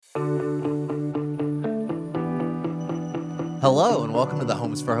Hello, and welcome to the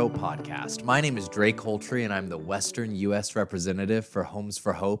Homes for Hope podcast. My name is Drake Holtree, and I'm the Western U.S. representative for Homes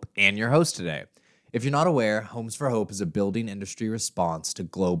for Hope and your host today. If you're not aware, Homes for Hope is a building industry response to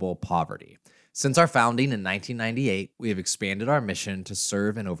global poverty. Since our founding in 1998, we have expanded our mission to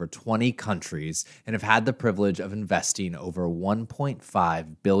serve in over 20 countries and have had the privilege of investing over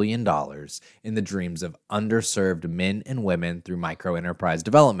 $1.5 billion in the dreams of underserved men and women through microenterprise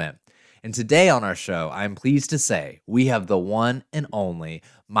development. And today on our show, I'm pleased to say we have the one and only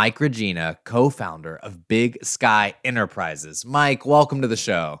Mike Regina, co-founder of Big Sky Enterprises. Mike, welcome to the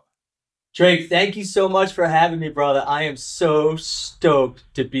show. Drake, thank you so much for having me, brother. I am so stoked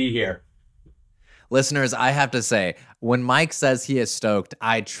to be here. Listeners, I have to say, when Mike says he is stoked,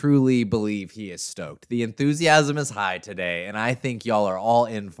 I truly believe he is stoked. The enthusiasm is high today, and I think y'all are all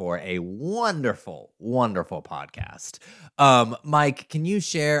in for a wonderful, wonderful podcast. Mike, can you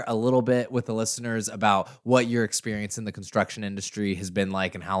share a little bit with the listeners about what your experience in the construction industry has been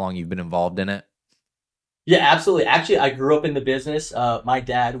like and how long you've been involved in it? Yeah, absolutely. Actually, I grew up in the business. My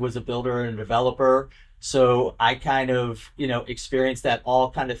dad was a builder and a developer, so I kind of, experienced that all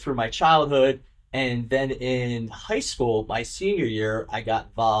kind of through my childhood. And then in high school, my senior year, I got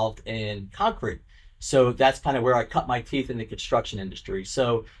involved in concrete. So that's kind of where I cut my teeth in the construction industry.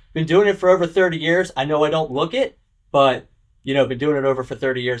 So been doing it for over 30 years. I know I don't look it, but been doing it over for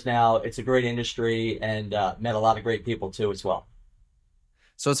 30 years now. It's a great industry and met a lot of great people too as well.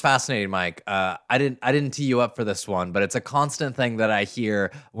 So it's fascinating, Mike. I didn't tee you up for this one, but it's a constant thing that I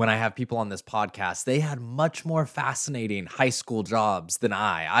hear when I have people on this podcast. They had much more fascinating high school jobs than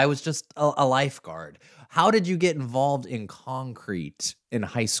I. I was just a lifeguard. How did you get involved in concrete in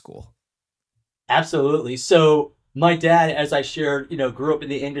high school? Absolutely. So my dad, as I shared, grew up in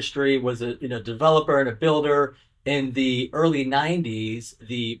the industry, was a developer and a builder. In the early 90s,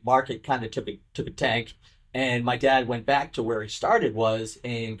 the market kind of took a tank. And my dad went back to where he started, was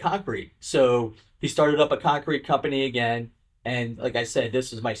in concrete. So he started up a concrete company again. And like I said,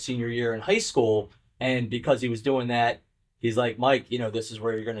 this was my senior year in high school. And because he was doing that, he's like, Mike, this is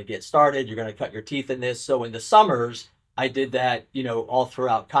where you're going to get started. You're going to cut your teeth in this. So in the summers, I did that, all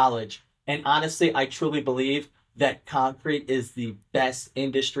throughout college. And honestly, I truly believe that concrete is the best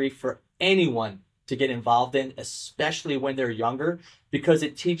industry for anyone to get involved in, especially when they're younger, because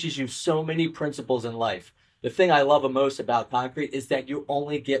it teaches you so many principles in life. The thing I love the most about concrete is that you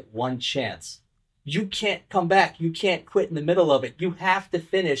only get one chance. You can't come back. You can't quit in the middle of it. You have to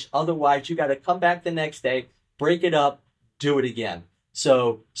finish. Otherwise, you got to come back the next day, break it up, do it again.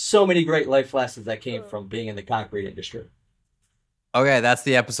 So many great life lessons that came from being in the concrete industry. Okay, that's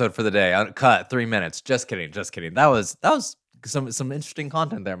the episode for the day. Cut 3 minutes. Just kidding. That was some interesting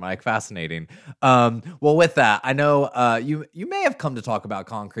content there, Mike. Fascinating. Well, with that, I know you may have come to talk about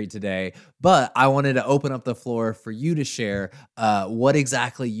concrete today, but I wanted to open up the floor for you to share what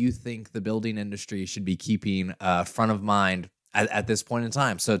exactly you think the building industry should be keeping front of mind at this point in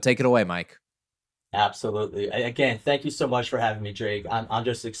time. So take it away, Mike. Absolutely. Again, thank you so much for having me, Drake. I'm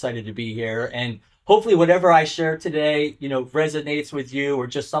just excited to be here, and hopefully whatever I share today, resonates with you, or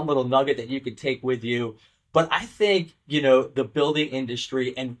just some little nugget that you can take with you. But I think, the building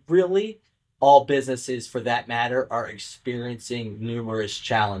industry, and really all businesses for that matter, are experiencing numerous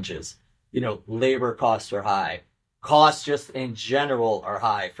challenges. Labor costs are high. Costs just in general are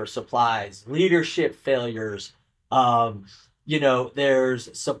high for supplies, leadership failures.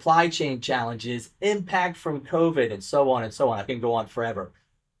 There's supply chain challenges, impact from COVID, and so on and so on. I can go on forever.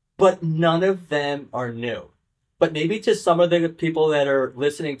 But none of them are new. But maybe to some of the people that are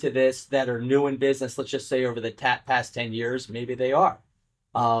listening to this that are new in business, let's just say over the past 10 years, maybe they are.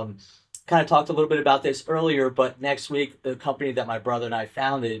 Kind of talked a little bit about this earlier, but next week, the company that my brother and I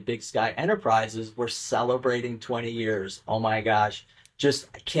founded, Big Sky Enterprises, we're celebrating 20 years. Oh my gosh,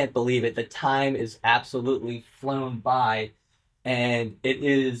 I can't believe it. The time is absolutely flown by, and it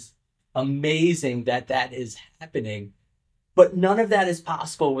is amazing that is happening. But none of that is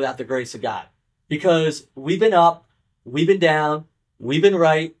possible without the grace of God. Because we've been up, we've been down, we've been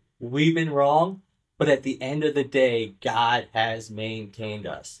right, we've been wrong, but at the end of the day, God has maintained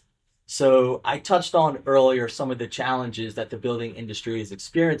us. So I touched on earlier some of the challenges that the building industry is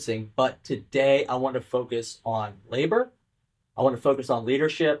experiencing, but today I want to focus on labor, I want to focus on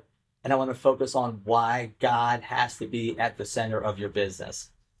leadership, and I want to focus on why God has to be at the center of your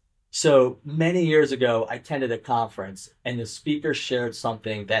business. So many years ago, I attended a conference, and the speaker shared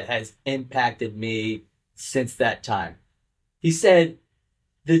something that has impacted me since that time. He said,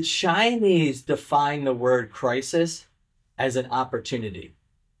 the Chinese define the word crisis as an opportunity.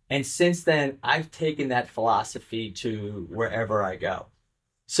 And since then, I've taken that philosophy to wherever I go.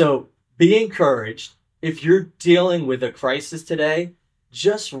 So be encouraged. If you're dealing with a crisis today,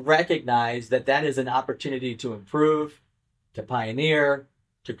 just recognize that that is an opportunity to improve, to pioneer,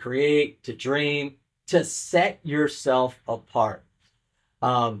 to create, to dream, to set yourself apart.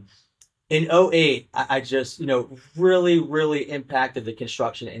 Um, in '08, I just, really, really impacted the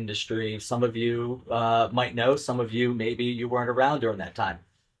construction industry. Some of you might know, some of you, maybe you weren't around during that time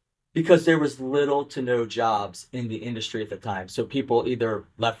because there was little to no jobs in the industry at the time. So people either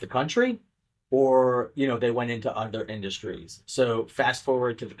left the country or, they went into other industries. So fast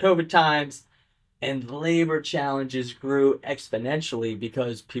forward to the COVID times, and labor challenges grew exponentially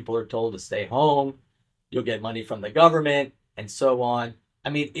because people are told to stay home, you'll get money from the government, and so on. I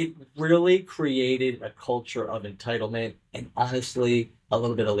mean, it really created a culture of entitlement and honestly, a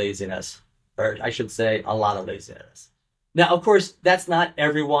little bit of laziness, or I should say, a lot of laziness. Now, of course, that's not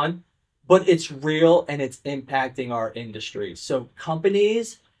everyone, but it's real and it's impacting our industry. So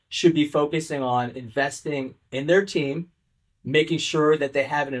companies should be focusing on investing in their team, making sure that they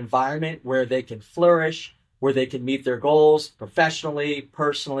have an environment where they can flourish, where they can meet their goals professionally,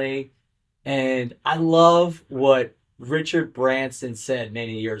 personally. And I love what Richard Branson said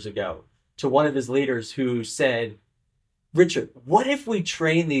many years ago to one of his leaders who said, Richard, what if we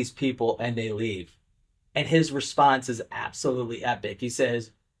train these people and they leave? And his response is absolutely epic. He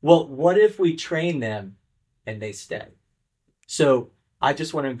says, well, what if we train them and they stay? So I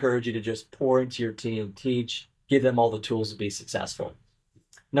just want to encourage you to just pour into your team, teach, give them all the tools to be successful.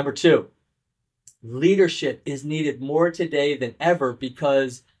 Number two, leadership is needed more today than ever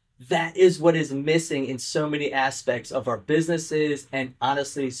because that is what is missing in so many aspects of our businesses and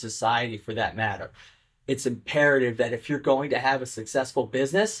honestly, society for that matter. It's imperative that if you're going to have a successful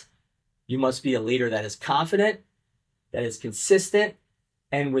business, you must be a leader that is confident, that is consistent,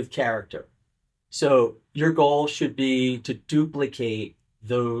 and with character. So your goal should be to duplicate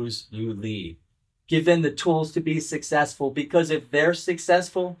those you lead. Give them the tools to be successful because if they're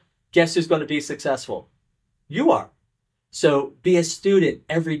successful, guess who's going to be successful? You are. So be a student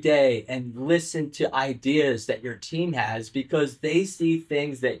every day and listen to ideas that your team has because they see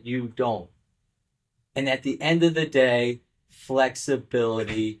things that you don't. And at the end of the day,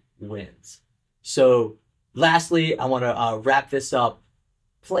 flexibility wins. So lastly, I want to wrap this up.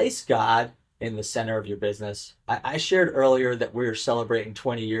 Place God in the center of your business. I shared earlier that we're celebrating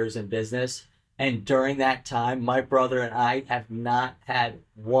 20 years in business. And during that time, my brother and I have not had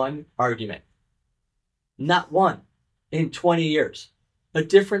one argument. Not one in 20 years. A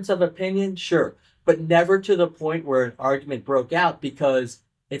difference of opinion, sure, but never to the point where an argument broke out because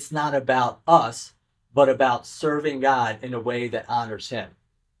it's not about us, but about serving God in a way that honors Him.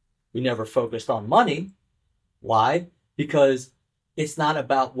 We never focused on money. Why? Because it's not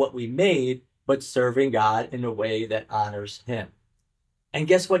about what we made, but serving God in a way that honors Him. And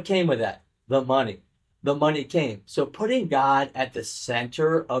guess what came with that? The money. The money came. So putting God at the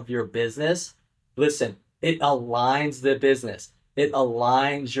center of your business, listen, it aligns the business. It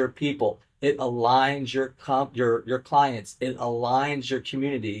aligns your people. It aligns your clients. It aligns your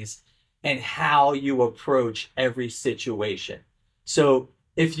communities and how you approach every situation. So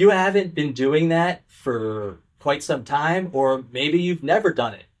if you haven't been doing that for quite some time, or maybe you've never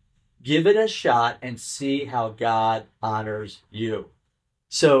done it, give it a shot and see how God honors you.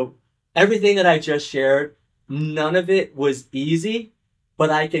 So everything that I just shared, none of it was easy, but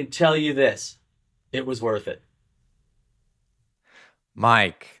I can tell you this, it was worth it.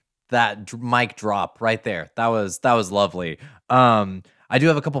 Mike, that mic drop right there. That was lovely. I do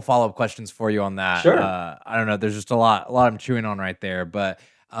have a couple follow-up questions for you on that. Sure. I don't know. There's just a lot I'm chewing on right there, but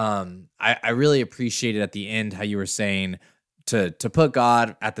I really appreciated at the end how you were saying to put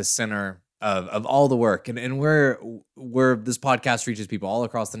God at the center of all the work, and where this podcast reaches people all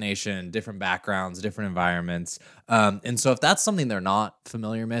across the nation, different backgrounds, different environments. And so if that's something they're not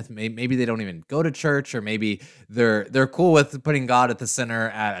familiar with, maybe they don't even go to church, or maybe they're cool with putting God at the center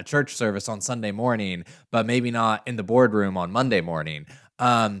at a church service on Sunday morning, but maybe not in the boardroom on Monday morning.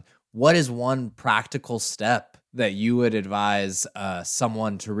 What is one practical step that you would advise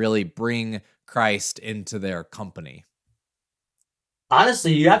someone to really bring Christ into their company?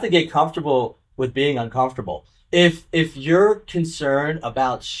 Honestly, you have to get comfortable with being uncomfortable. If you're concerned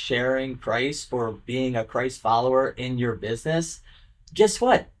about sharing Christ or being a Christ follower in your business, guess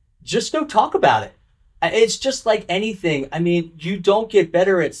what? Just go talk about it. It's just like anything. I mean, you don't get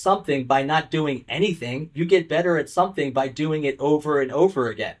better at something by not doing anything. You get better at something by doing it over and over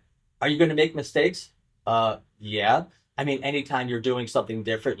again. Are you going to make mistakes? Yeah. I mean, anytime you're doing something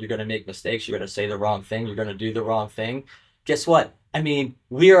different, you're going to make mistakes. You're going to say the wrong thing. You're going to do the wrong thing. Guess what? I mean,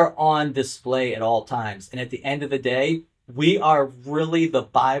 we are on display at all times. And at the end of the day, we are really the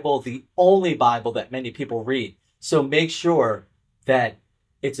Bible, the only Bible that many people read. So make sure that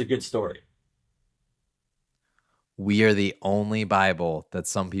it's a good story. We are the only Bible that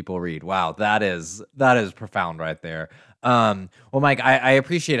some people read. Wow, that is profound right there. Well, Mike, I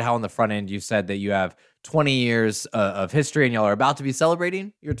appreciate how on the front end you said that you have 20 years of history and y'all are about to be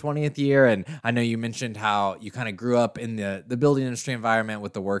celebrating your 20th year. And I know you mentioned how you kind of grew up in the building industry environment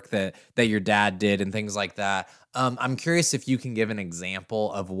with the work that your dad did and things like that. I'm curious if you can give an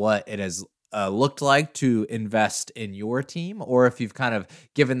example of what it has looked like to invest in your team, or if you've kind of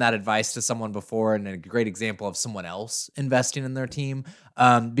given that advice to someone before and a great example of someone else investing in their team.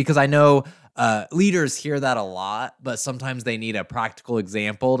 Because I know leaders hear that a lot, but sometimes they need a practical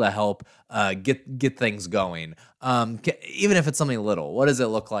example to help get things going. Even if it's something little, what does it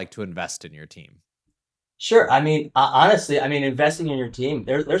look like to invest in your team? Sure. I mean, honestly, I mean, investing in your team,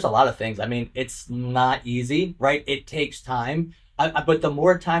 there's a lot of things. I mean, it's not easy, right? It takes time. But the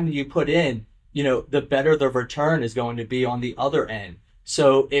more time that you put in, the better the return is going to be on the other end.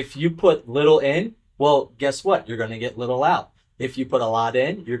 So if you put little in, well, guess what? You're going to get little out. If you put a lot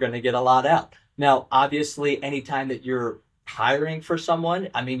in, you're going to get a lot out. Now, obviously, anytime that you're hiring for someone,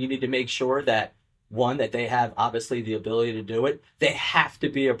 I mean, you need to make sure that one, that they have obviously the ability to do it. They have to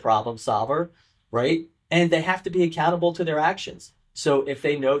be a problem solver, right? And they have to be accountable to their actions. So if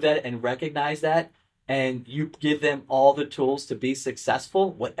they know that and recognize that, and you give them all the tools to be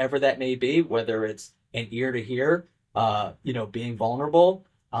successful, whatever that may be, whether it's an ear to hear, being vulnerable,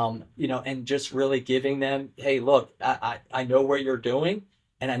 and just really giving them, hey, look, I know where you're doing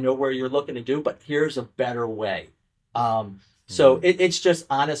and I know where you're looking to do, but here's a better way. So it's just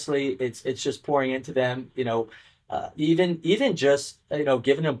honestly, it's just pouring into them, even just,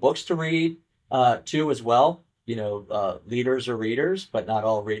 giving them books to read, too, as well. Leaders are readers, but not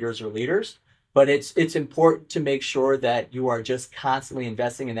all readers are leaders. But it's important to make sure that you are just constantly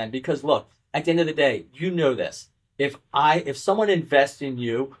investing in them, because look, at the end of the day, you know this. If someone invests in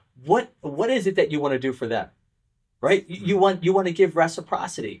you, what is it that you want to do for them? Right? You want to give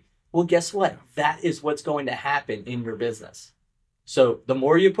reciprocity. Well, guess what? That is what's going to happen in your business. So the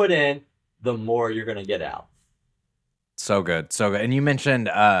more you put in, the more you're going to get out. So good. So good. And you mentioned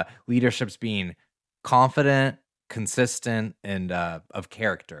leadership's being confident, consistent, and of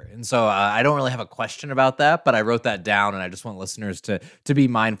character. And so I don't really have a question about that, but I wrote that down, and I just want listeners to be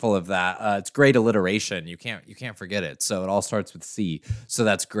mindful of that. It's great alliteration. You can't forget it. So it all starts with C. So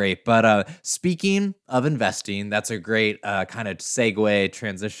that's great. But speaking of investing, that's a great kind of segue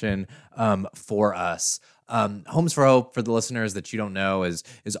transition for us. Homes for Hope, for the listeners that you don't know, is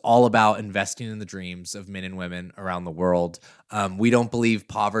all about investing in the dreams of men and women around the world. We don't believe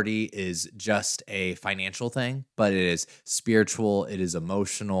poverty is just a financial thing, but it is spiritual, it is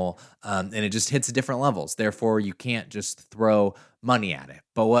emotional, and it just hits at different levels. Therefore, you can't just throw money at it.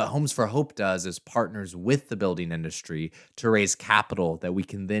 But what Homes for Hope does is partners with the building industry to raise capital that we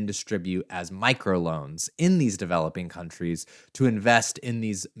can then distribute as microloans in these developing countries to invest in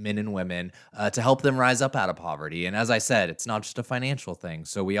these men and women to help them rise up out of poverty. And as I said, it's not just a financial thing.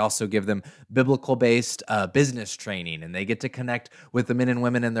 So we also give them biblical-based business training, and they get to connect with the men and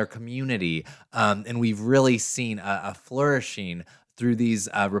women in their community. And we've really seen a flourishing through these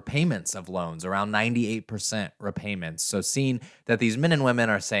repayments of loans, around 98% repayments. So seeing that these men and women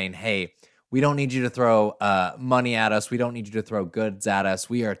are saying, hey, we don't need you to throw money at us. We don't need you to throw goods at us.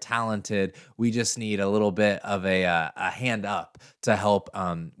 We are talented. We just need a little bit of a hand up to help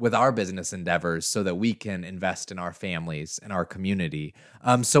with our business endeavors so that we can invest in our families and our community.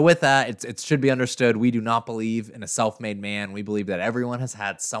 So with that, it should be understood, we do not believe in a self-made man. We believe that everyone has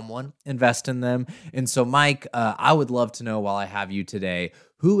had someone invest in them. And so, Mike, I would love to know, while I have you today,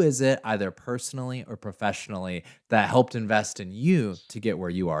 who is it, either personally or professionally, that helped invest in you to get where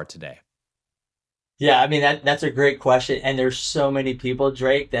you are today? Yeah, I mean that's a great question, and there's so many people,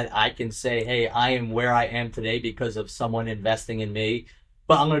 Drake, that I can say, "Hey, I am where I am today because of someone investing in me."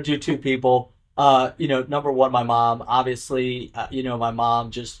 But I'm going to do two people. Number one, my mom. Obviously, my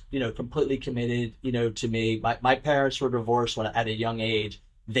mom just completely committed, to me. My parents were divorced when at a young age.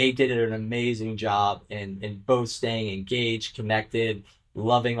 They did an amazing job in both staying engaged, connected,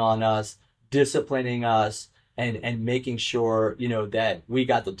 loving on us, disciplining us, and making sure that we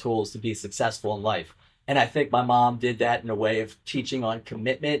got the tools to be successful in life. And I think my mom did that in a way of teaching on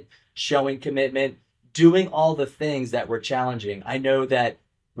commitment, showing commitment, doing all the things that were challenging. I know that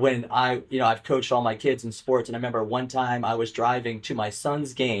when I've coached all my kids in sports, and I remember one time I was driving to my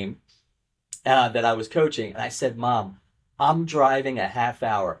son's game that I was coaching, and I said, Mom, I'm driving a half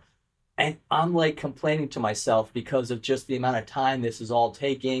hour. And I'm like complaining to myself because of just the amount of time this is all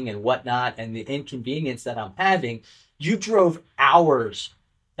taking and whatnot, and the inconvenience that I'm having, You drove hours,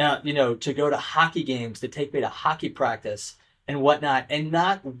 to go to hockey games, to take me to hockey practice and whatnot. And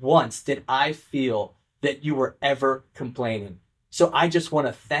not once did I feel that you were ever complaining. So I just want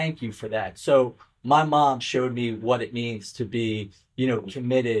to thank you for that. So my mom showed me what it means to be,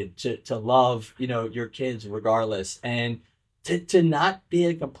 committed to love, your kids regardless. And to not be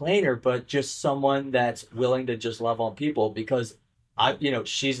a complainer, but just someone that's willing to just love on people because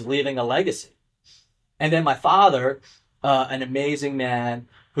she's leaving a legacy. And then my father, an amazing man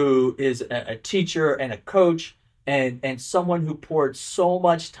who is a teacher and a coach and someone who poured so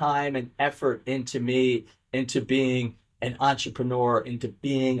much time and effort into me, into being an entrepreneur, into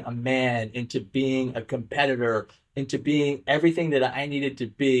being a man, into being a competitor, into being everything that I needed to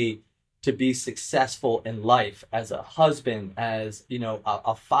be successful in life as a husband, as,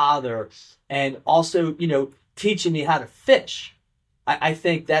 a father, and also, teaching me how to fish. I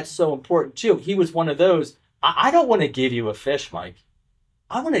think that's so important too. He was one of those. I don't want to give you a fish, Mike.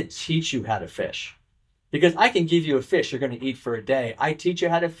 I want to teach you how to fish because I can give you a fish you're going to eat for a day. I teach you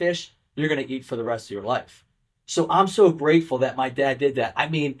how to fish, you're going to eat for the rest of your life. So I'm so grateful that my dad did that. I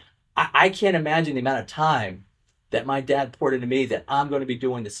mean, I can't imagine the amount of time that my dad poured into me that I'm going to be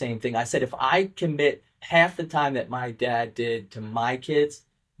doing the same thing. I said, if I commit half the time that my dad did to my kids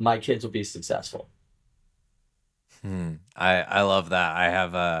will be successful. I love that. I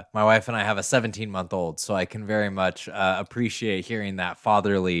have my wife and I have a 17-month-old, so I can very much appreciate hearing that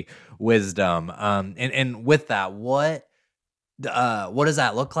fatherly wisdom. And with that, what does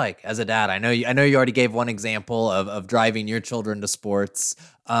that look like as a dad? I know you already gave one example of driving your children to sports.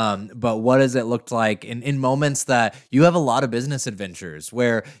 But what does it look like in moments that you have a lot of business adventures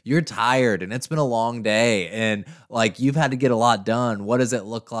where you're tired and it's been a long day and like you've had to get a lot done? What does it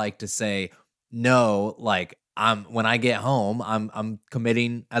look like to say, no, like when I get home, I'm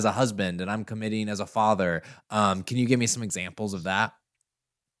committing as a husband and I'm committing as a father. Can you give me some examples of that?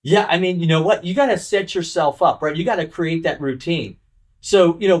 Yeah, I mean, you know what? You got to set yourself up, right? You got to create that routine.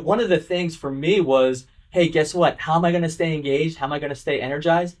 So, one of the things for me was, hey, guess what? How am I going to stay engaged? How am I going to stay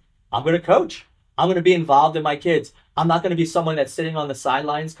energized? I'm going to coach. I'm going to be involved in my kids. I'm not going to be someone that's sitting on the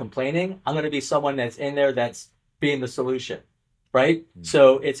sidelines complaining. I'm going to be someone that's in there that's being the solution, right?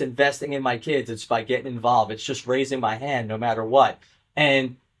 So it's investing in my kids. It's by getting involved. It's just raising my hand no matter what.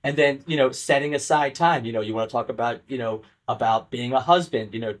 And then, setting aside time, you want to talk about being a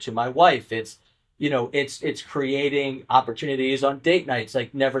husband, to my wife. It's creating opportunities on date nights,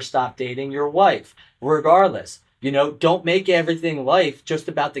 like never stop dating your wife, regardless. Don't make everything life just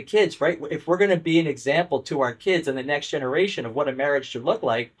about the kids, right? If we're going to be an example to our kids and the next generation of what a marriage should look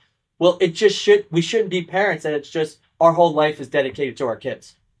like, well, we shouldn't be parents that it's just our whole life is dedicated to our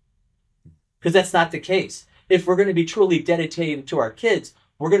kids. Because that's not the case. If we're going to be truly dedicated to our kids,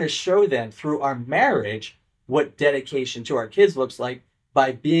 we're going to show them through our marriage what dedication to our kids looks like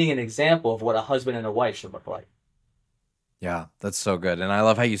by being an example of what a husband and a wife should look like. Yeah, that's so good. And I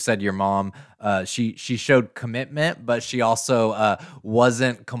love how you said your mom, she showed commitment, but she also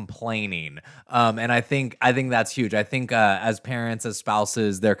wasn't complaining. And I think that's huge. I think as parents, as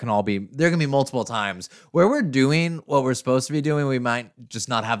spouses, there can be multiple times where we're doing what we're supposed to be doing. We might just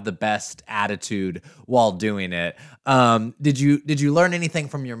not have the best attitude while doing it. Did you learn anything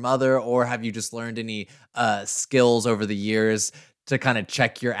from your mother, or have you just learned any skills over the years to kind of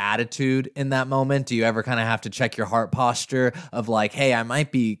check your attitude in that moment? Do you ever kind of have to check your heart posture of like, hey, I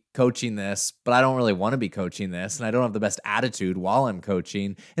might be coaching this, but I don't really want to be coaching this, and I don't have the best attitude while I'm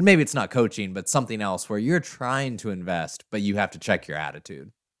coaching? And maybe it's not coaching, but something else where you're trying to invest, but you have to check your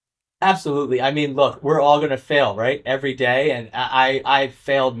attitude. Absolutely. I mean, look, we're all going to fail, right? Every day. And I've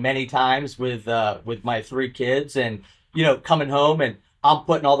failed many times with my three kids and, coming home and I'm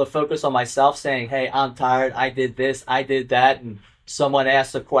putting all the focus on myself saying, hey, I'm tired. I did this, I did that. And someone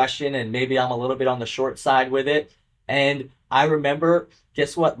asks a question and maybe I'm a little bit on the short side with it. And I remember,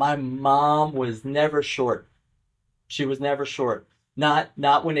 guess what? My mom was never short. She was never short. Not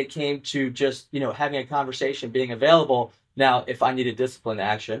when it came to just, having a conversation, being available. Now, if I needed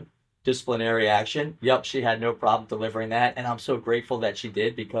disciplinary action, yep, she had no problem delivering that. And I'm so grateful that she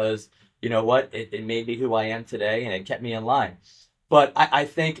did because, you know what? It made me who I am today and it kept me in line. But I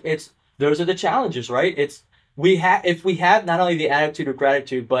think those are the challenges, right? If we have not only the attitude of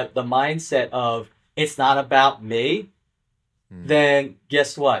gratitude, but the mindset of it's not about me, then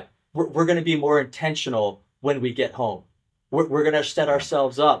guess what? We're going to be more intentional when we get home. We're going to set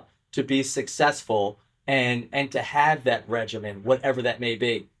ourselves up to be successful and to have that regimen, whatever that may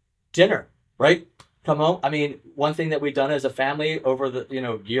be. Dinner, right? Come home. I mean, one thing that we've done as a family over the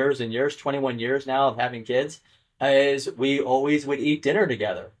years and years, 21 years now of having kids, is we always would eat dinner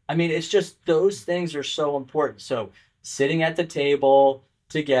together. I mean, it's just those things are so important. So sitting at the table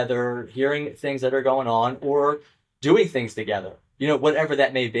together, hearing things that are going on, or doing things together. Whatever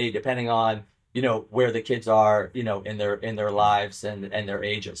that may be, depending on where the kids are, in their lives and their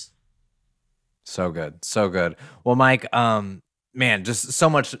ages. So good. So good. Well, Mike, man, just so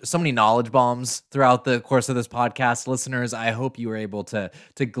many knowledge bombs throughout the course of this podcast. Listeners, I hope you were able to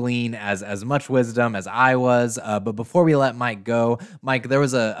glean as much wisdom as I was. But before we let Mike go, Mike, there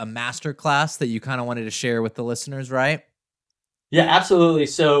was a master class that you kind of wanted to share with the listeners, right? Yeah, absolutely.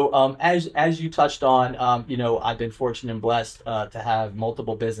 So, as you touched on, I've been fortunate and blessed to have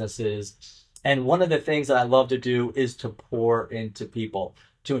multiple businesses, and one of the things that I love to do is to pour into people,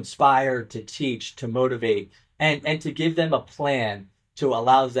 to inspire, to teach, to motivate, and to give them a plan to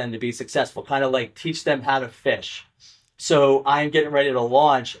allow them to be successful. Kind of like teach them how to fish. So, I'm getting ready to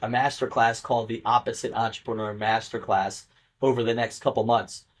launch a masterclass called the Opposite Entrepreneur Masterclass over the next couple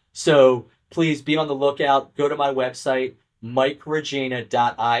months. So, please be on the lookout. Go to my website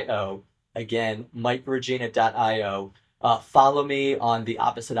MikeRegina.io. Again, MikeRegina.io. Follow me on The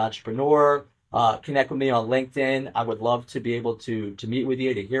Opposite Entrepreneur. Connect with me on LinkedIn. I would love to be able to meet with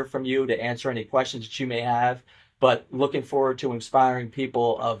you, to hear from you, to answer any questions that you may have. But looking forward to inspiring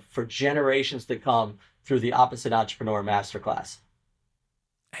people for generations to come through the Opposite Entrepreneur Masterclass.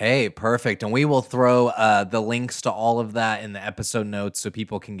 Hey, perfect. And we will throw the links to all of that in the episode notes so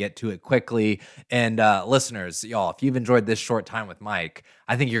people can get to it quickly. And listeners, y'all, if you've enjoyed this short time with Mike,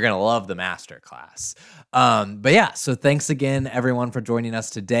 I think you're going to love the masterclass. But yeah, so thanks again, everyone, for joining us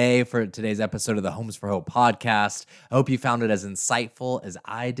today for today's episode of the Homes for Hope podcast. I hope you found it as insightful as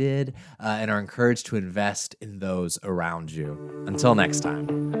I did and are encouraged to invest in those around you. Until next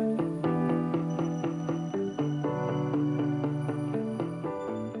time.